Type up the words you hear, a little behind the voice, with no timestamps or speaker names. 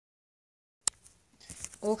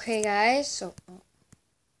Okay guys, so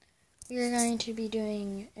we're going to be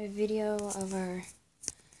doing a video of our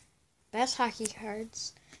best hockey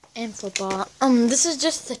cards and football. This is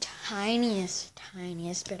just the tiniest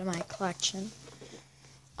bit of my collection.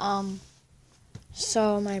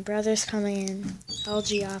 So my brother's coming in,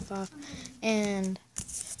 LG off, and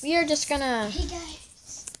we are just gonna... Hey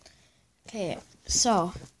guys. Okay,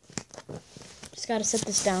 so, just gotta set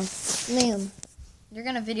this down. Liam, you're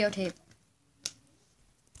gonna videotape.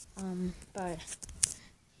 But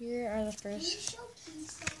here are the first.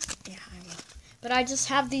 Yeah, I will. But I just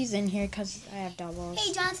have these in here because I have doubles.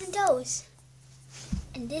 Hey, Johnson Toes.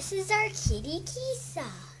 And this is our kitty Kisa.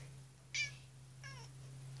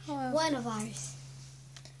 Hello. One of ours.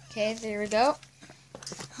 Okay, there we go.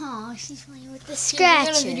 Oh, she's playing with the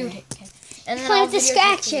Scratcher. scratcher. Okay. And She's playing with the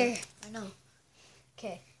scratcher. I know.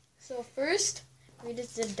 Okay, so first we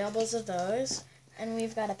just did doubles of those, and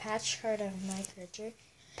we've got a patch card of Mike Richter.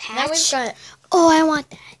 Now we've Patch? got, Oh, I want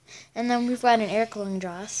that. and then we've got an Eric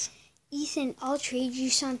Lindros. Ethan, I'll trade you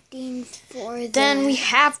something for the... Then we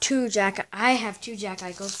have two I have two Jack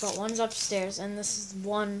Eichels, but one's upstairs, and this is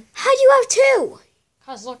one. How do you have two?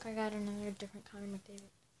 Cause look, I got another different Connor McDavid.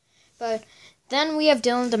 But then we have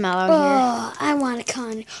Dylan DeMello here. Oh, I want a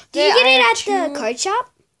Connor. Did Yeah, you get I it have at the card shop?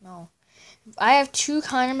 No, I have two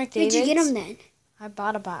Connor McDavids. Where'd you get them then? I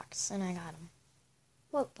bought a box and I got them.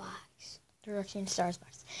 What box? The Rookie and Stars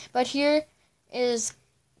box. But here is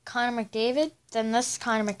Connor McDavid. Then this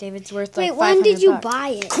Connor McDavid's worth like $500. Wait, when did you buy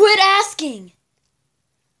it? Quit asking!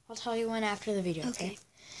 I'll tell you when after the video. Okay.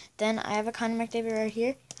 Then I have a Connor McDavid right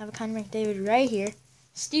here. I have a Connor McDavid right here.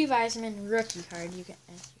 Steve Yzerman rookie card. As you can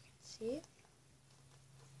see it.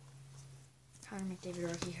 Connor McDavid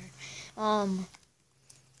rookie card.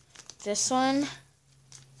 This one.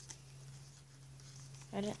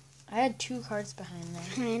 I had two cards behind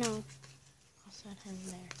there. I know. Also had him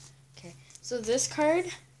there. Okay. So this card,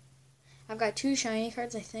 I've got two shiny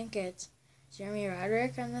cards. I think it's Jeremy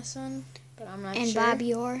Roderick on this one, but I'm not sure. And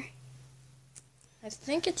Bobby Orr. I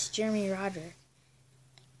think it's Jeremy Roderick.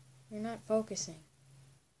 You're not focusing.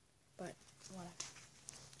 But whatever.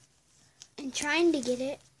 I'm trying to get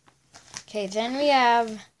it. Okay, then we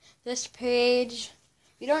have this page.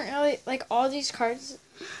 We don't really, like, all these cards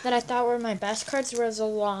that I thought were my best cards was a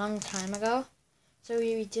long time ago. So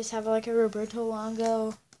we just have, like, a Roberto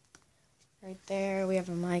Longo right there. We have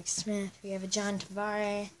a Mike Smith. We have a John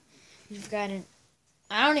Tavares. We've got an,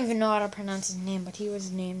 I don't even know how to pronounce his name, but he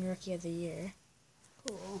was named Rookie of the Year.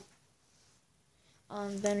 Cool.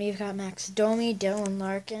 Then we've got Max Domi, Dylan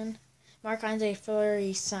Larkin, Marc-Andre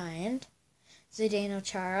Fleury signed, Zdeno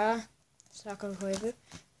Chara, Sako Koivu.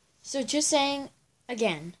 So just saying,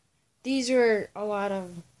 again, these were a lot of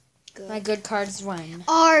my good cards when.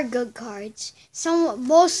 Are good cards.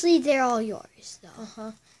 Mostly they're all yours,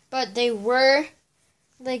 though. But they were,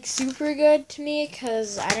 like, super good to me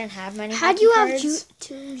because I didn't have many How do hockey you cards. have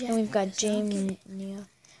two? And we've got James Neal.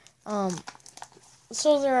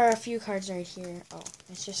 So there are a few cards right here. Oh,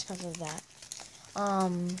 it's just because of that.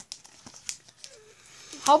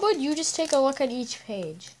 How about you just take a look at each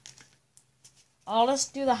page? I'll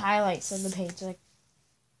just do the highlights of the page. Like,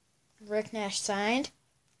 Rick Nash signed.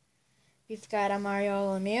 We've got a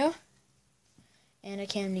Mario Lemieux. And a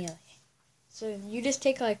Cam Neely. So you just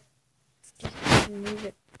take, like, move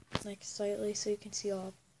it, like, slightly so you can see all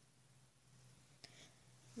of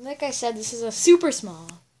them. Like I said, this is a super small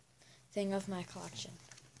thing of my collection.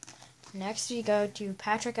 Next we go to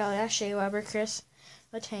Patrick Elias, Shea Weber, Chris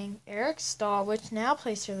Letang, Eric Stahl, which now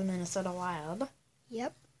plays for the Minnesota Wild.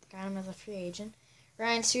 Yep. Got him as a free agent.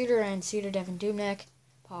 Ryan Suter, Devin Dubnyk,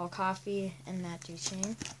 Paul Coffey, and Matt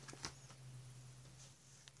Duchene.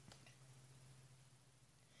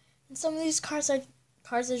 And some of these cards I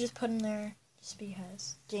just put in there just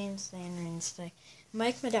because. James Van Riemsdyk.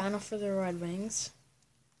 Mike Modano for the Red Wings.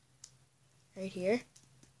 Right here.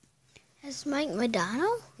 That's Mike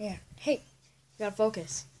Modano? Yeah. Hey, you gotta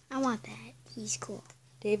focus. I want that. He's cool.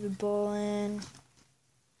 David Bolin.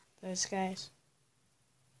 Those guys.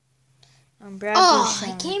 Brad Oh,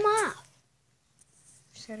 Bouchard. it came off.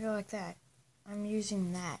 Just gotta go like that. I'm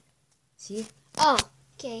using that. See? Oh,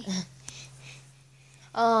 okay.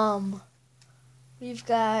 We've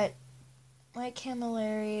got Mike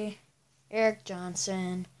Camilleri, Eric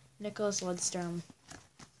Johnson, Nicholas Lidstrom.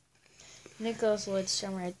 Nicholas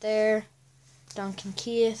Lidstrom right there. Duncan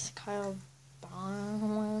Keith, Kyle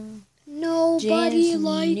Bond. Nobody James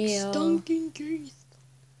likes Neal. Duncan Keith.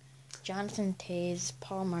 Jonathan Toews,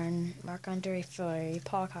 Paul Martin, Marc-Andre Fleury,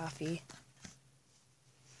 Paul Coffey.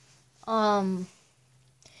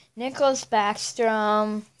 Nicholas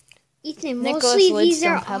Backstrom, Ethan, Nicholas mostly these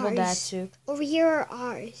are Lidstone, Pebble ours. Datsuk. Over here are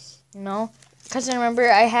ours. No, because I remember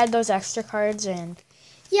I had those extra cards and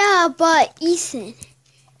Yeah, but Ethan,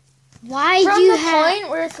 why from do you the have point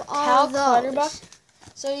where all Cal of those? Clutterbuck.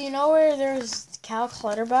 So you know where there's Cal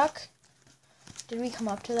Clutterbuck? Did we come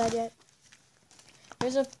up to that yet?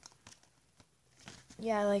 There's a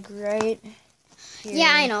like right here.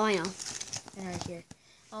 Yeah, I know. And right here.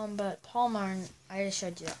 But Paul Martin, I just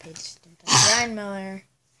showed you that page. Ryan Miller,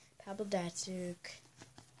 Pablo Datsuk,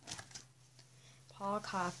 Paul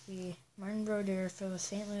Coffey, Martin Brodeur for the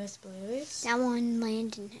St. Louis Blues. That one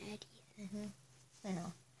Landon had. I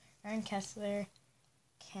know. Ryan Kessler,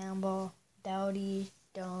 Campbell, Dowdy,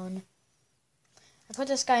 Doan. I put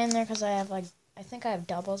this guy in there because I think I have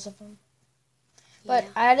doubles of him. But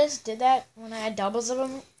Yeah. I just did that when I had doubles of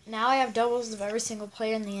them. Now I have doubles of every single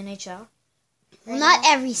player in the NHL. Well, not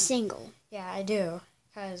every single. Yeah, I do.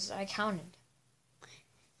 Because I counted.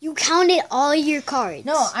 You counted all your cards.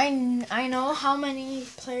 No, I know how many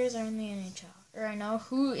players are in the NHL. Or I know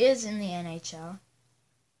who is in the NHL.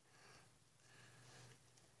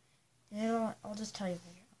 I'll just tell you later.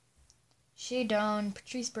 Shea Doan,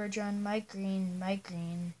 Patrice Bergeron, Mike Green,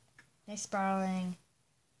 Nick Sparling,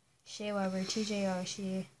 Shea Weber, TJ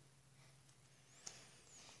Oshie.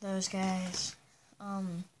 Those guys.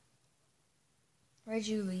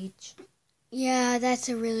 Reggie Leach. Yeah, that's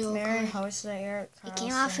a really old Marin card. Hossa, Eric It Carlson.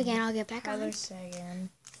 came off again. I'll get back on Tyler it. Sagan.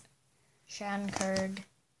 Shattenkirk.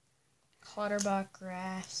 Clutterbuck,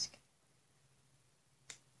 Rask.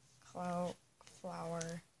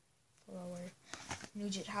 Flower.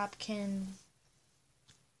 Nugent Hopkins.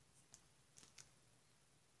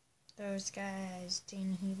 Those guys.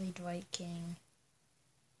 Dane Healy, Dwight King.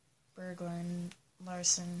 Berglund,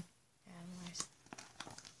 Larson. Adam Larson.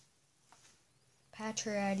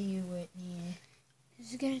 Pacioretty, Whitney.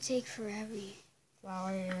 This is gonna take forever.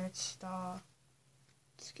 Flower, Eric Stahl.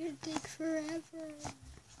 It's gonna take forever.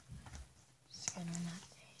 It's not gonna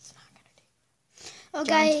take. Oh, John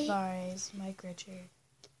guys, Tavares, Mike Richard.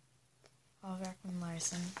 Oliver Ekman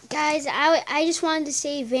Larson. guys, I just wanted to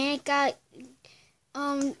say Vanek got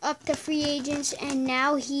up to free agents, and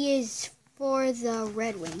now he is for the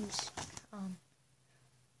Red Wings.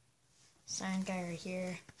 Signed guy right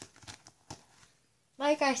here.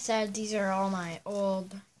 Like I said, these are all my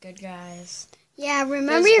old good guys. Yeah,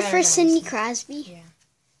 remember Those your better first guys. Sidney Crosby? Yeah.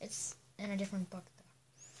 It's in a different book,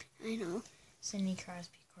 though. I know. Sidney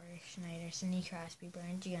Crosby, Corey Schneider, Sidney Crosby,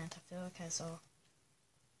 Brian Gianta, Phil Kessel,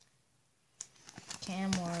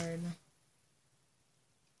 Cam Ward,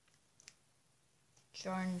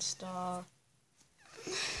 Jordan Stahl,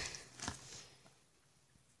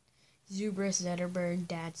 Zubris, Zetterberg,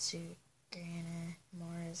 Datsuk, Granner,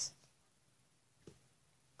 Morris,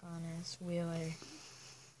 Gonis, Wheeler,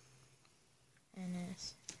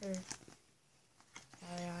 Ennis,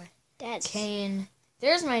 That's Kane.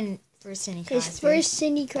 There's my first Sidney Crosby. his first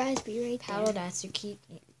Sidney Crosby right Paolo there. Datsuk,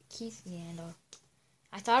 Keith Yandel.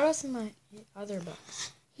 I thought it was in my other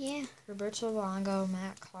books. Yeah. Roberto Luongo,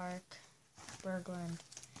 Matt Clark, Berglund.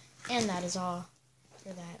 And that is all for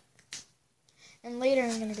that. And later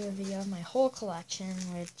I'm going to do a video of my whole collection,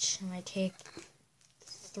 which might take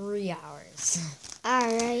 3 hours.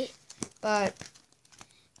 Alright. But,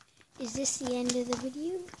 Is this the end of the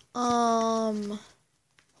video?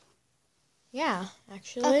 yeah,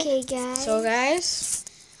 actually. Okay, guys. So, guys.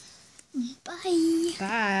 Bye.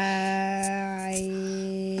 Bye.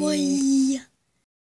 Bye.